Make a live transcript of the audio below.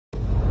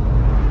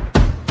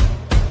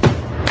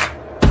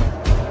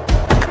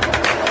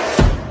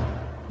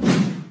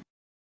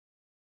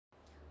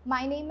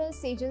My name is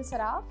Shejal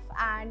Saraf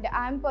and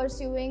I am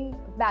pursuing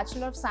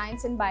Bachelor of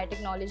Science in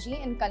Biotechnology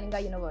in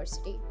Kalinga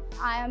University.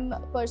 I am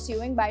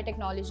pursuing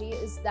biotechnology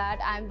is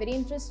that I am very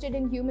interested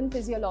in human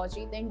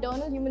physiology, the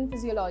internal human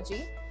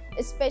physiology,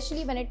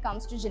 especially when it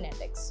comes to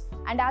genetics.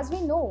 And as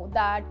we know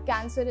that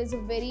cancer is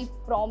a very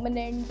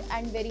prominent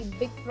and very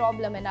big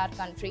problem in our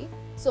country.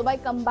 So by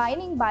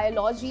combining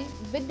biology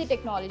with the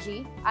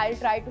technology, I'll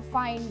try to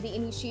find the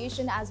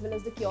initiation as well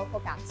as the cure for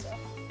cancer.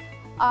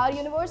 Our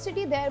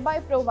university thereby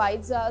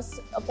provides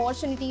us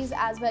opportunities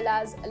as well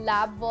as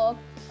lab work,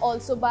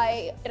 also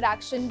by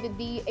interaction with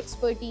the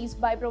expertise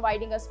by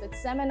providing us with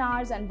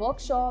seminars and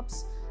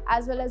workshops,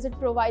 as well as it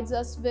provides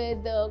us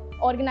with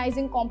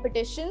organizing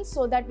competitions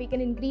so that we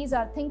can increase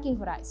our thinking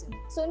horizon.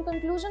 So in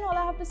conclusion, all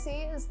I have to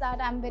say is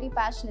that I'm very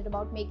passionate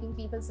about making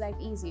people's life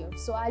easier.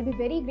 So I'll be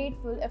very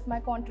grateful if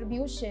my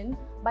contribution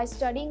by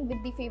studying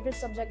with the favorite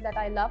subject that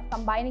I love,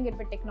 combining it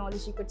with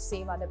technology could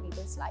save other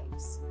people's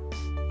lives.